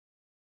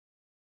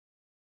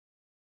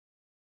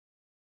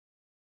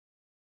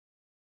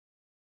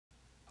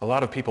A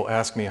lot of people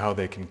ask me how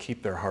they can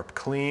keep their harp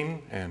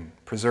clean and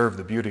preserve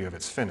the beauty of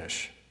its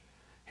finish.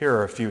 Here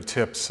are a few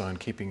tips on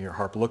keeping your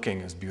harp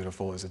looking as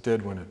beautiful as it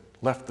did when it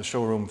left the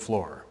showroom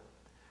floor.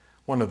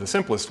 One of the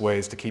simplest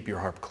ways to keep your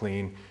harp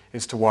clean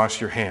is to wash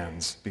your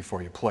hands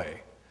before you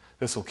play.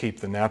 This will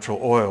keep the natural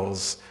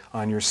oils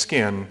on your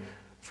skin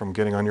from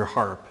getting on your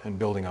harp and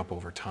building up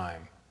over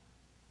time.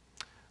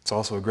 It's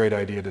also a great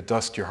idea to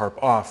dust your harp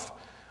off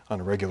on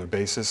a regular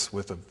basis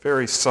with a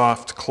very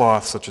soft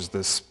cloth such as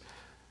this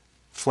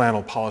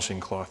flannel polishing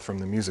cloth from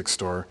the music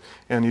store,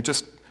 and you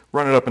just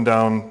run it up and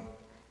down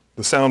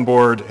the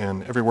soundboard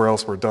and everywhere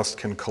else where dust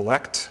can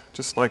collect,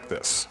 just like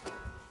this.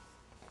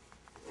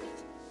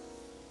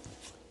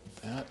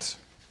 That.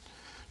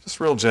 Just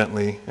real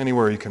gently,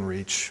 anywhere you can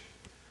reach.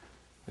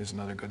 There's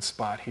another good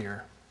spot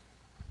here.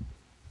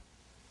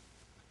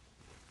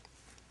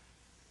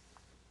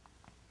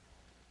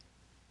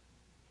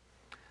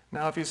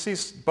 Now if you see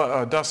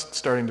dust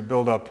starting to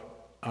build up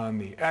on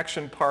the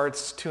action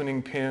parts, tuning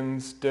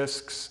pins,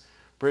 discs,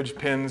 bridge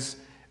pins,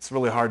 it's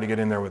really hard to get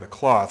in there with a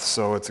cloth,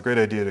 so it's a great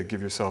idea to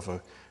give yourself a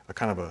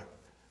kind of a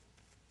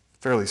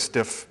fairly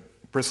stiff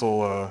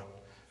bristle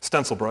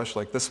stencil brush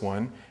like this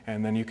one,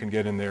 and then you can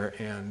get in there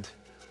and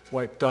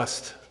wipe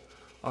dust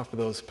off of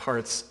those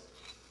parts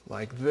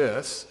like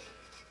this.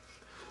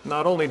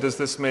 Not only does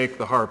this make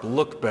the harp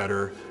look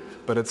better,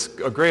 but it's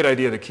a great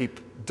idea to keep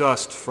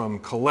dust from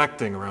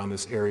collecting around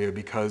this area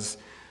because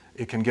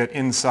it can get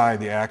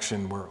inside the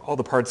action where all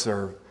the parts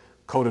are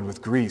coated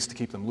with grease to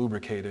keep them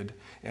lubricated,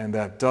 and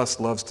that dust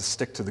loves to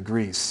stick to the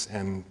grease,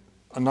 and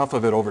enough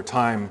of it over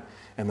time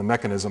and the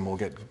mechanism will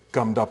get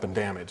gummed up and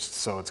damaged.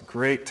 So it's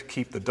great to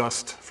keep the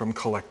dust from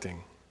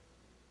collecting.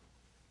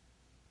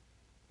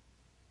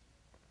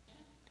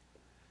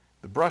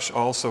 The brush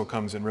also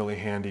comes in really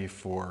handy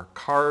for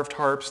carved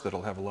harps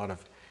that'll have a lot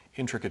of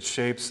intricate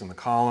shapes in the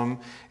column,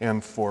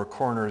 and for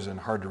corners and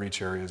hard to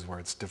reach areas where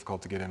it's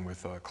difficult to get in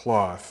with a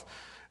cloth,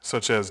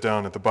 such as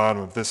down at the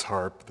bottom of this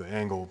harp, the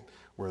angle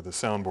where the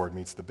soundboard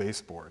meets the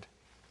baseboard.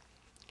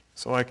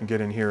 So I can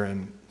get in here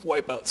and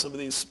wipe out some of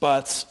these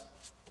spots,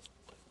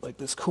 like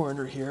this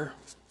corner here,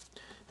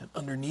 and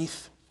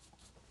underneath,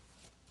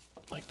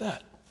 like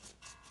that.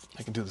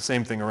 I can do the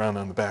same thing around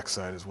on the back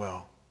side as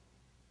well.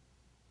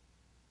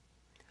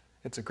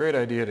 It's a great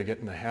idea to get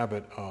in the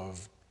habit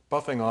of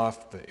buffing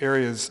off the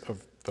areas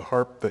of the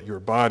harp that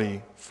your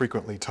body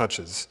frequently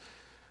touches.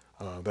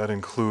 That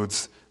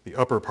includes the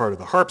upper part of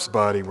the harp's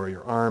body where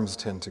your arms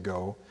tend to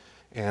go,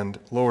 and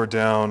lower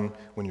down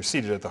when you're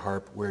seated at the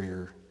harp where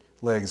your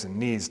legs and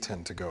knees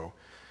tend to go.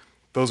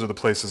 Those are the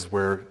places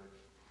where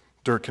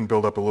dirt can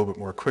build up a little bit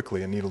more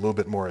quickly and need a little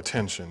bit more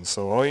attention.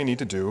 So all you need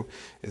to do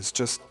is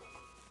just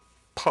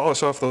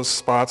polish off those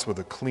spots with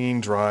a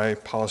clean, dry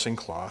polishing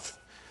cloth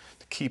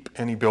to keep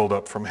any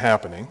buildup from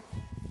happening.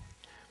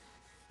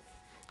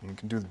 And you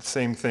can do the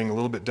same thing a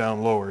little bit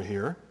down lower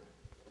here,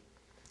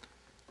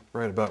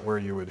 right about where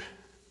you would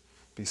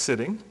be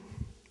sitting.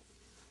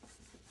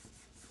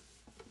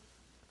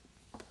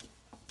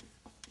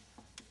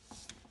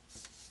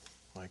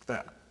 Like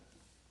that.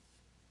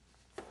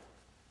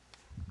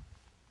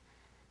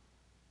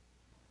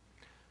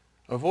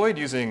 Avoid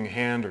using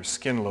hand or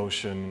skin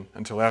lotion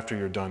until after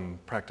you're done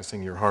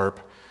practicing your harp.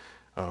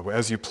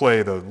 As you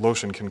play, the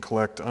lotion can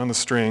collect on the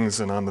strings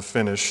and on the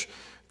finish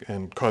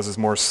and causes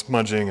more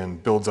smudging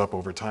and builds up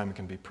over time. It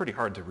can be pretty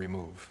hard to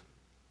remove.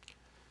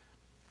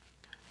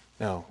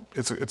 Now,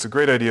 it's a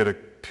great idea to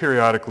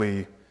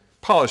periodically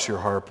polish your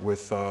harp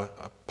with a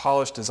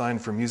polish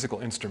designed for musical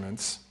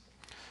instruments.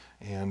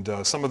 And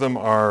some of them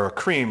are a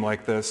cream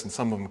like this, and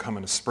some of them come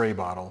in a spray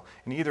bottle.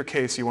 In either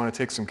case, you want to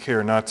take some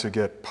care not to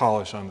get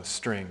polish on the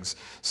strings.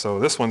 So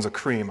this one's a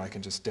cream I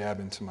can just dab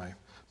into my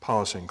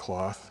polishing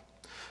cloth.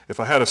 If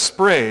I had a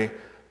spray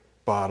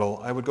bottle,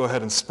 I would go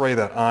ahead and spray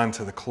that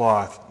onto the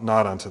cloth,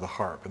 not onto the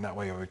harp, and that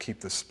way I would keep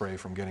the spray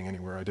from getting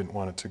anywhere I didn't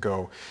want it to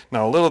go.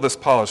 Now, a little of this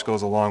polish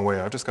goes a long way.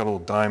 I've just got a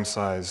little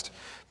dime-sized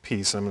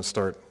piece. I'm going to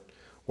start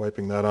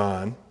wiping that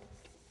on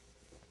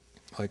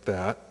like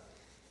that.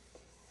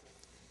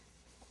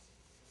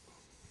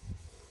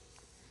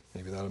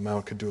 Maybe that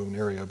amount could do an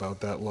area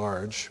about that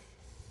large.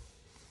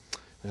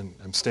 And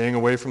I'm staying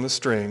away from the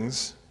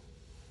strings.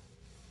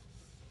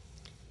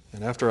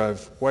 And after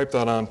I've wiped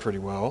that on pretty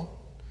well,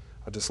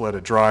 I'll just let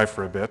it dry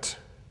for a bit.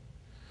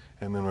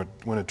 And then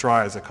when it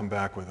dries, I come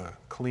back with a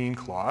clean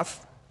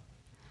cloth,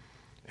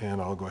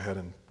 and I'll go ahead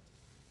and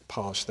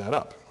polish that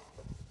up.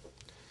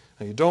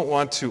 Now, you don't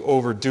want to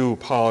overdo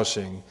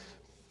polishing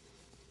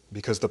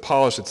because the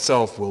polish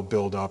itself will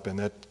build up, and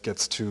that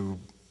gets to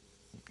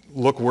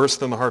look worse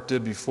than the harp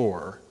did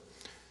before.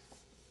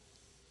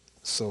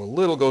 So a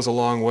little goes a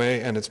long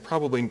way, and it's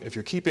probably, if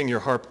you're keeping your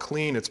harp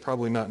clean, it's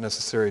probably not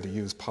necessary to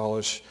use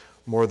polish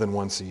more than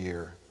once a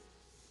year.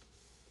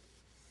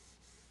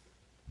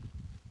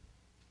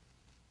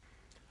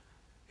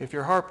 If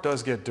your harp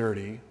does get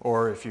dirty,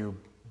 or if you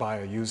buy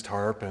a used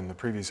harp and the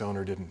previous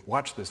owner didn't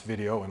watch this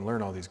video and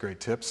learn all these great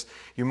tips,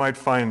 you might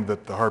find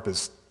that the harp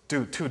is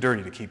too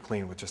dirty to keep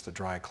clean with just a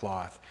dry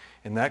cloth.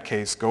 In that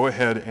case, go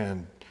ahead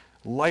and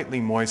lightly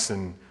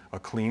moisten a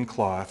clean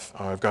cloth.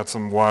 I've got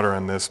some water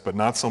on this, but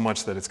not so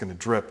much that it's going to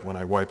drip when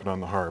I wipe it on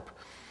the harp.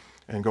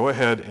 And go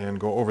ahead and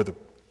go over the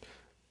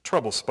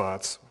trouble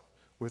spots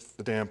with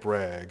the damp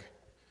rag.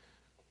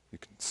 You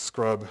can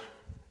scrub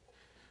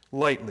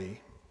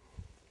lightly.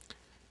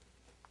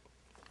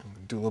 I'm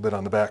going to do a little bit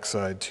on the back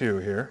side too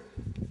here.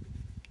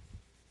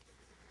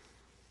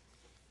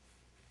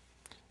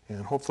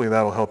 And hopefully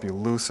that'll help you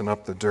loosen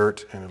up the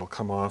dirt and it'll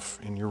come off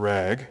in your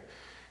rag.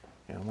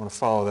 And I want to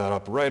follow that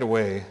up right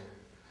away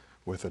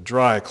with a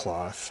dry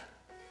cloth.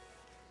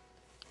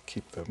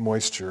 Keep the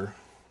moisture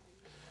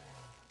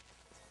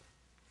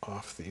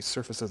off the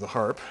surface of the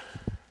harp.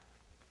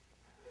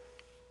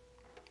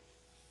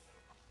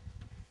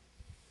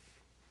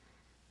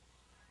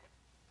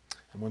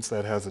 And once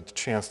that has a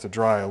chance to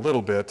dry a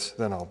little bit,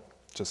 then I'll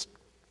just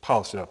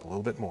polish it up a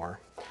little bit more.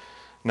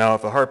 Now,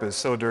 if the harp is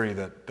so dirty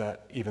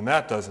that even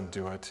that doesn't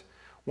do it,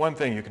 one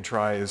thing you can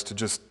try is to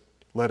just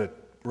let it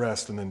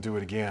rest and then do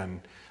it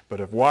again. But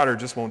if water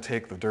just won't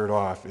take the dirt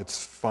off,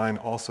 it's fine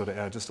also to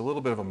add just a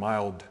little bit of a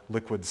mild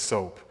liquid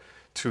soap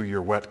to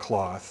your wet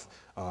cloth.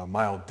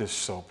 Mild dish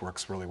soap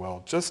works really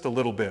well, just a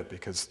little bit,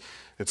 because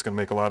it's going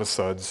to make a lot of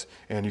suds.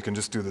 And you can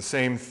just do the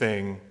same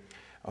thing.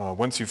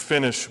 Once you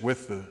finish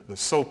with the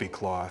soapy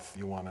cloth,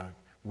 you want to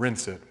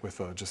rinse it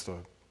with just a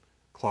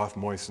cloth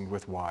moistened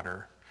with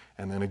water.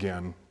 And then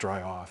again,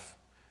 dry off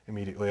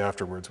immediately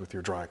afterwards with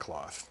your dry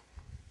cloth.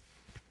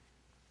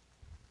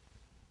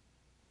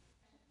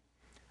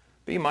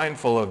 Be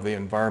mindful of the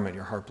environment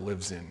your harp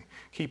lives in.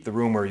 Keep the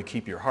room where you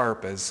keep your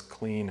harp as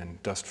clean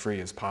and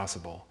dust-free as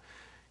possible.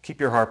 Keep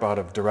your harp out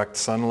of direct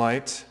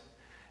sunlight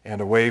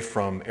and away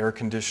from air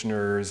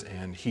conditioners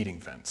and heating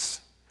vents.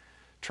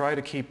 Try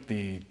to keep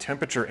the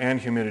temperature and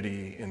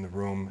humidity in the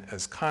room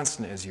as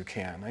constant as you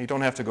can. Now, you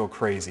don't have to go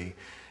crazy,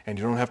 and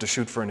you don't have to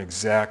shoot for an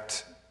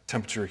exact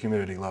temperature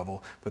humidity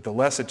level, but the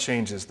less it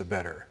changes, the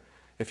better.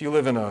 If you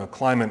live in a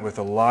climate with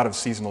a lot of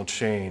seasonal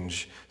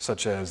change,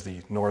 such as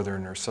the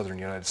northern or southern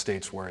United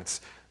States, where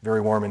it's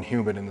very warm and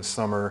humid in the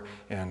summer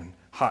and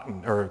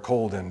or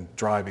cold and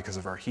dry because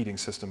of our heating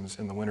systems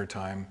in the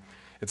wintertime,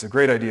 it's a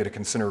great idea to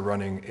consider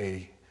running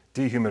a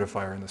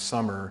dehumidifier in the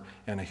summer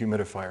and a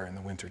humidifier in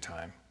the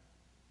wintertime.